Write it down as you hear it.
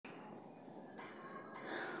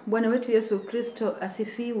Bwana wetu Yesu Kristo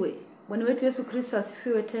asifiwe. Bwana wetu Yesu Kristo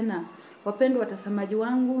asifiwe tena. Wapendwa watazamaji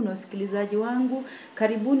wangu na wasikilizaji wangu,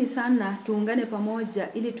 karibuni sana tuungane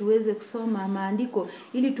pamoja ili tuweze kusoma maandiko,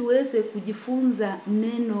 ili tuweze kujifunza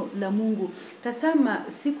neno la Mungu. Tazama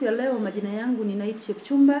siku ya leo, majina yangu ni Night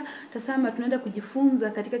Chepchumba. Tazama tunaenda kujifunza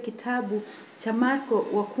katika kitabu cha Marko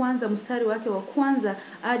wa kwanza mstari wake wa kwanza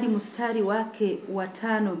hadi mstari wake wa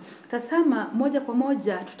 5. Tazama moja kwa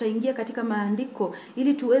moja tutaingia katika maandiko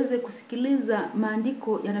ili tuweze kusikiliza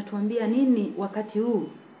maandiko yanatuambia nini wakati huu.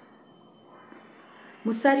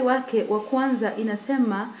 Mstari wake wa kwanza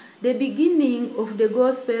inasema, the beginning of the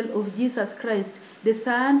gospel of Jesus Christ, the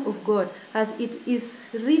Son of God, as it is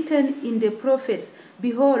written in the prophets,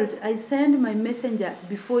 behold, I send my messenger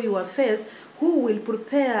before your face, who will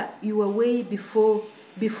prepare your way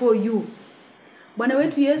before you. Bwana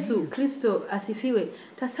wetu Yesu Kristo asifiwe.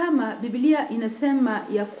 Tazama Biblia inasema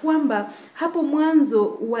ya kwamba hapo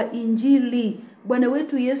mwanzo wa Injili Bwana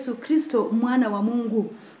wetu Yesu Kristo mwana wa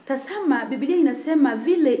Mungu. Tazama Biblia inasema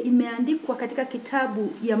vile imeandikwa katika kitabu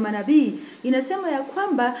ya manabii, inasema ya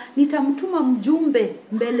kwamba nitamtuma mjumbe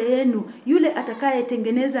mbele yenu, yule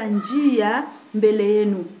atakayetengeneza njia mbele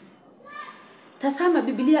yenu. Tazama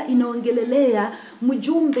Biblia inaongelelea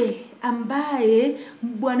mjumbe ambaye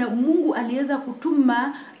Bwana Mungu aliweza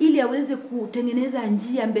kutuma ili aweze kutengeneza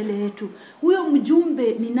njia mbele yetu. Huyo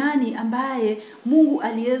mjumbe ni nani ambaye Mungu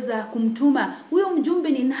aliweza kumtuma? Huyo mjumbe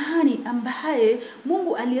ni nani ambaye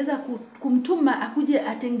Mungu aliweza kumtuma akuje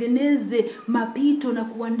atengeneze mapito na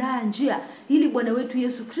kuandaa njia ili Bwana wetu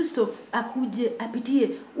Yesu Kristo akuje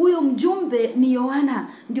apitie? Huyo mjumbe ni Yohana.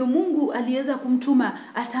 Ndio Mungu aliweza kumtuma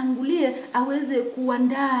atangulie aweze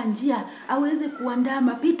kuandaa njia, aweze kuandaa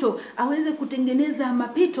mapito, aweze kutengeneza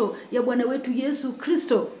mapito ya Bwana wetu Yesu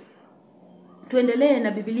Kristo. Tuendelee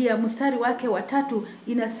na Biblia. Mstari wake wa 3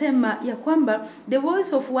 inasema ya kwamba the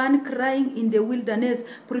voice of one crying in the wilderness,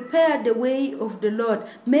 prepare the way of the Lord,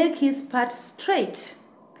 make his path straight.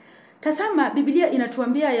 Tazama Biblia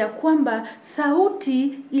inatuambia ya kwamba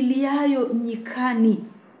sauti iliayo nyikani.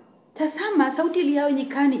 Tazama sauti iliayo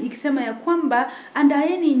nyikani ikisema ya kwamba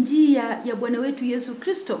andaeni njia ya Bwana wetu Yesu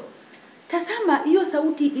Kristo. Tazama hiyo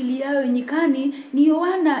sauti iliayo nyikani ni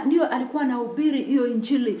Yohana, ndio alikuwa anahubiri hiyo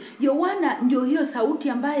injili. Yohana ndio hiyo sauti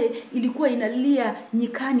ambaye ilikuwa inalia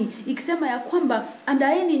nyikani ikisema ya kwamba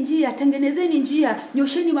andaeni njia, tengenezeni njia,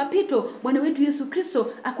 nyosheni mapito, Bwana wetu Yesu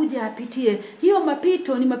Kristo akuje apitie. Hiyo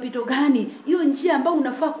mapito ni mapito gani? Hiyo njia ambayo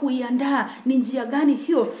unafaa kuiandaa ni njia gani?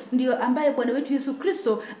 Hiyo ndio ambaye Bwana wetu Yesu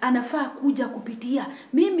Kristo anafaa kuja kupitia.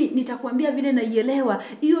 Mimi nitakwambia vile naielewa.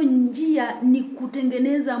 Hiyo njia ni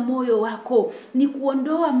kutengeneza moyo wako, ni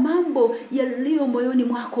kuondoa mambo yaliyo moyoni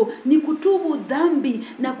mwako, ni kutubu dhambi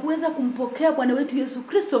na kuweza kumpokea Bwana wetu Yesu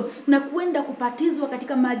Kristo na kuenda kupatizwa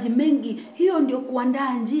katika maji mengi. Hiyo ndio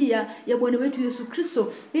kuandaa njia ya Bwana wetu Yesu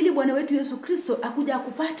Kristo ili Bwana wetu Yesu Kristo akuja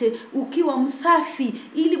akupate ukiwa msafi,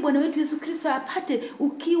 ili Bwana wetu Yesu Kristo apate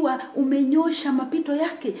ukiwa umenyosha mapito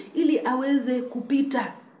yake ili aweze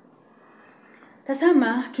kupita.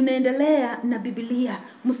 Tazama tunaendelea na Biblia.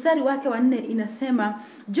 Mstari wake wa 4 inasema,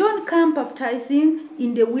 John came baptizing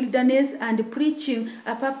in the wilderness and preaching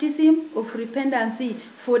a baptism of repentance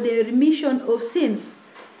for the remission of sins.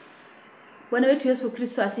 Bwana wetu Yesu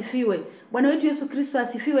Kristo asifiwe. Bwana wetu Yesu Kristo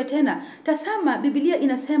asifiwe tena. Tazama Biblia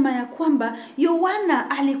inasema ya kwamba Yohana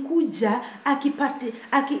alikuja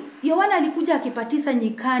akipatiza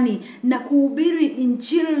nyikani na kuhubiri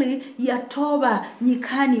injili ya toba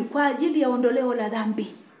nyikani kwa ajili ya ondoleo la dhambi.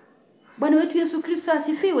 Bwana wetu Yesu Kristo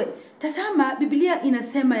asifiwe. Tazama Biblia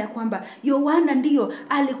inasema ya kwamba Yohana ndio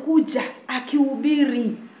alikuja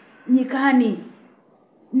akihubiri nyikani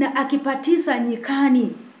na akipatiza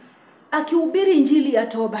nyikani, akihubiri injili ya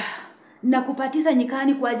toba na kupatiza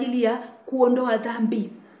nyikani kwa ajili ya kuondoa dhambi.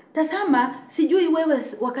 Tazama, sijui wewe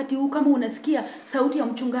wakati huu kama unasikia sauti ya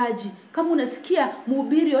mchungaji, kama unasikia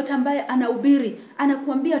mhubiri yote ambaye anahubiri,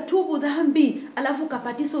 anakuambia tubu dhambi, alafu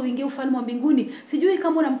kapatizo uingie ufalme wa mbinguni. Sijui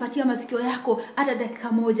kama unampatia masikio yako hata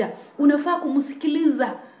dakika moja. Unafaa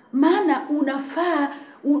kumsikiliza, maana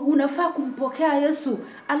unafaa kumpokea Yesu,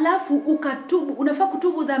 alafu ukatubu. Unafaa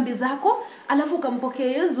kutubu dhambi zako, alafu ukampokea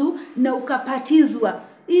Yesu na ukapatizwa.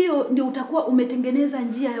 Hiyo ndio utakuwa umetengeneza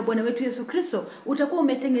njia ya Bwana wetu Yesu Kristo. Utakuwa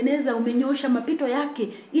umenyosha mapito yake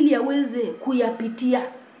ili aweze kuyapitia.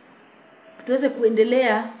 Tuweze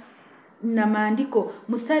kuendelea na maandiko.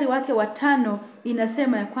 Mstari wake wa 5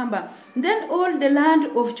 inasema ya kwamba, then all the land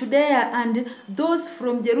of Judea and those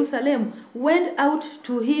from Jerusalem went out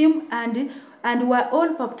to him and were all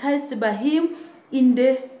baptized by him in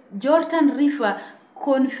the Jordan River,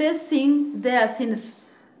 confessing their sins.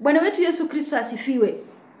 Bwana wetu Yesu Kristo asifiwe.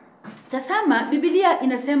 Tazama, Biblia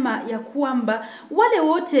inasema ya kwamba wale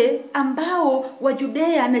wote ambao wa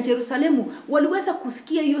Judea na Yerusalemu waliweza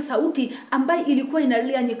kusikia hiyo sauti ambayo ilikuwa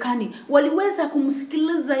inalia nyikani. Waliweza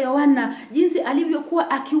kumsikiliza Yohana jinsi alivyokuwa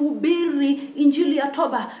akihubiri injili ya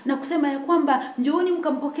toba na kusema ya kwamba njooni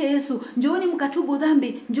mkampokee Yesu, njooni mkatubu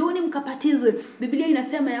dhambi, njooni mkapatizwe. Biblia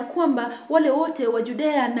inasema ya kwamba wale wote wa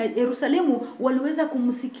Judea na Yerusalemu waliweza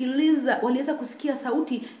kumsikiliza, waliweza kusikia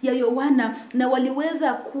sauti ya Yohana na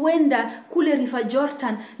waliweza kuenda kule River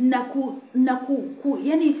Jordan na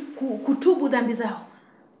kutubu dhambi zao,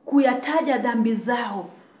 kuyataja dhambi zao.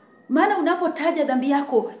 Maana unapotaja dhambi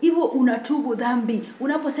yako, hivyo unatubu dhambi.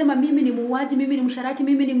 Unaposema mimi ni muuaji, mimi ni msharati,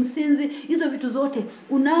 mimi ni msinzi, hizo vitu zote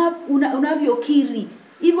unavyokiri.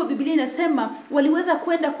 Hivyo Biblia inasema waliweza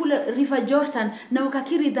kwenda kule River Jordan na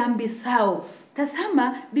wakakiri dhambi zao.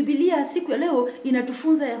 Tazama, Biblia siku ya leo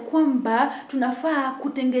inatufunza ya kwamba tunafaa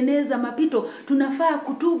kutengeneza mapito, tunafaa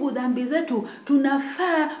kutubu dhambi zetu,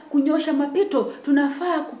 tunafaa kunyosha mapito,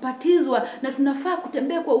 tunafaa kupatizwa na tunafaa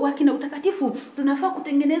kutembea kwa haki na utakatifu. Tunafaa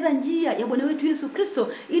kutengeneza njia ya Bwana wetu Yesu Kristo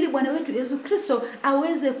ili Bwana wetu Yesu Kristo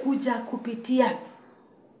aweze kuja kupitia.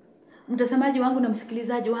 Mtazamaji wangu na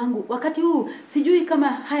msikilizaji wangu, wakati huu sijui kama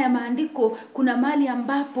haya maandiko kuna mali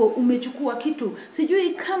ambapo umechukua kitu. Sijui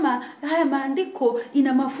kama haya maandiko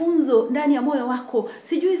ina mafunzo ndani ya moyo wako.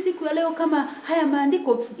 Sijui siku ya leo kama haya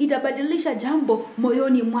maandiko itabadilisha jambo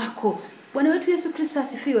moyoni mwako. Bwana wetu Yesu Kristo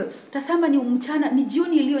asifiwe. Tazama, ni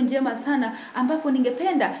jioni iliyo njema sana ambapo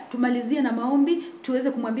ningependa tumalizie na maombi,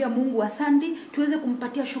 tuweze kumwambia Mungu asante, tuweze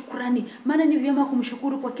kumpatia shukrani. Maana ni vyema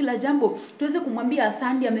kumshukuru kwa kila jambo. Tuweze kumwambia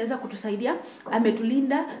asante, ameweza kutusaidia,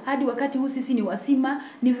 ametulinda hadi wakati huu sisi ni wasima.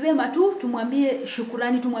 Ni vyema tu tumwambie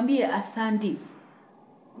shukrani, tumwambie asante.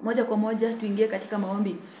 Moja kwa moja tuingie katika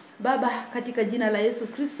maombi. Baba, katika jina la Yesu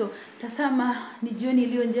Kristo, tazama ni jioni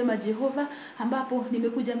iliyo njema Jehova, ambapo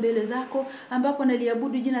nimekuja mbele zako, ambapo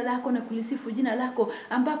naliabudu jina lako na kulisifu jina lako,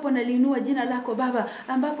 ambapo naliinua jina lako Baba,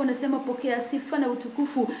 ambapo nasema pokea sifa na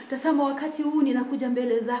utukufu. Tazama wakati huu ninakuja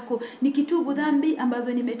mbele zako nikitubu dhambi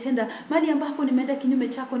ambazo nimetenda, mali ambapo nimeenda kinyume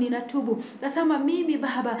chako ninatubu. Tazama mimi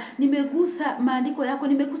Baba nimegusa maandiko yako,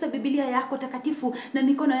 nimegusa Biblia yako takatifu na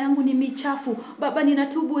mikono yangu ni michafu. Baba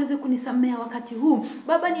ninatubu, uweze kunisamea wakati huu.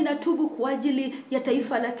 Baba ninatubu kwa ajili ya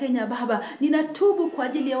taifa la Kenya Baba. Ninatubu kwa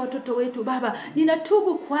ajili ya watoto wetu Baba.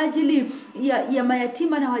 Ninatubu kwa ajili ya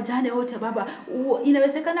mayatima na wajane wote Baba.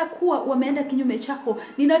 Inawezekana kuwa wameenda kinyume chako.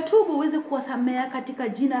 Ninatubu, uweze kuwasamea katika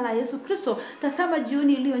jina la Yesu Kristo. Tazama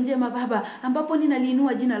jioni iliyo njema Baba, ambapo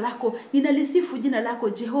ninaliinua jina lako, ninalisifu jina lako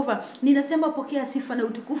Jehova. Ninasema pokea sifa na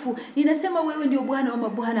utukufu. Ninasema wewe ndio Bwana wa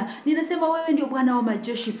mabwana. Ninasema wewe ndio Bwana wa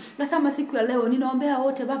majeshi. Tazama siku ya leo ninaombea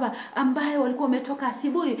wote Baba ambaye walikuwa wametoka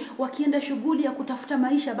asubuhi wakienda shughuli ya kutafuta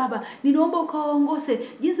maisha Baba. Ninaomba ukawaongoze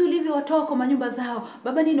jinsi ulivyowatoa kwa manyumba zao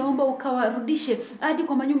Baba. Ninaomba ukawarudishe hadi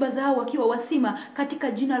kwa manyumba zao wakiwa wasima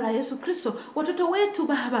katika jina la Yesu Kristo. Watoto wetu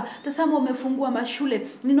Baba, tazama wamefungua mashule,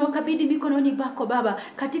 ninawakabidhi mikononi mwako Baba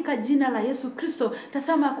katika jina la Yesu Kristo.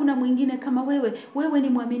 Tazama hakuna mwingine kama wewe. Wewe ni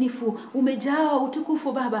mwaminifu, umejaa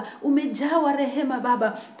utukufu Baba, umejaa rehema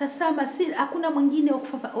Baba. Tazama hakuna mwingine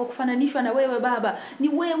wa kufananishwa na wewe Baba. Ni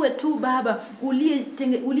wewe tu Baba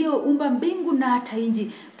ulioumba mbingu na hata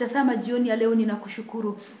nchi. Tazama jioni ya leo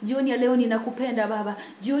ninakushukuru. Jioni ya leo ninakupenda Baba.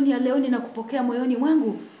 Jioni ya leo ninakupokea moyoni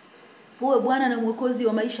mwangu. Uwe Bwana na Mwokozi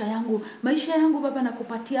wa maisha yangu. Maisha yangu Baba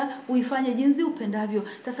nakupatia, uifanye jinsi upendavyo.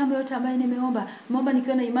 Tazama yote ambaye nimeomba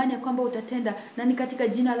nikiwa na imani ya kwamba utatenda, na ni katika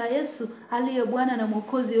jina la Yesu aliye Bwana na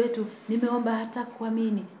Mwokozi wetu nimeomba hata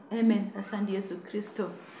kuamini. Amen. Asante Yesu Kristo.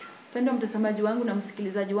 Pendo mtazamaji wangu na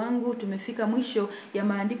msikilizaji wangu, tumefika mwisho ya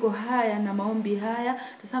maandiko haya na maombi haya.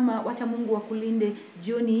 Tazama, wacha Mungu akulinde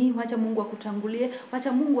jioni hii, wacha Mungu akutangulie,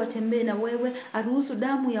 wacha Mungu atembee na wewe, aruhusu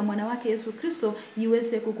damu ya mwana wake Yesu Kristo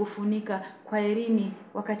iweze kukufunika. Kwaherini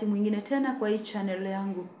wakati mwingine tena kwa hii channel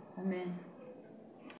yangu. Amen.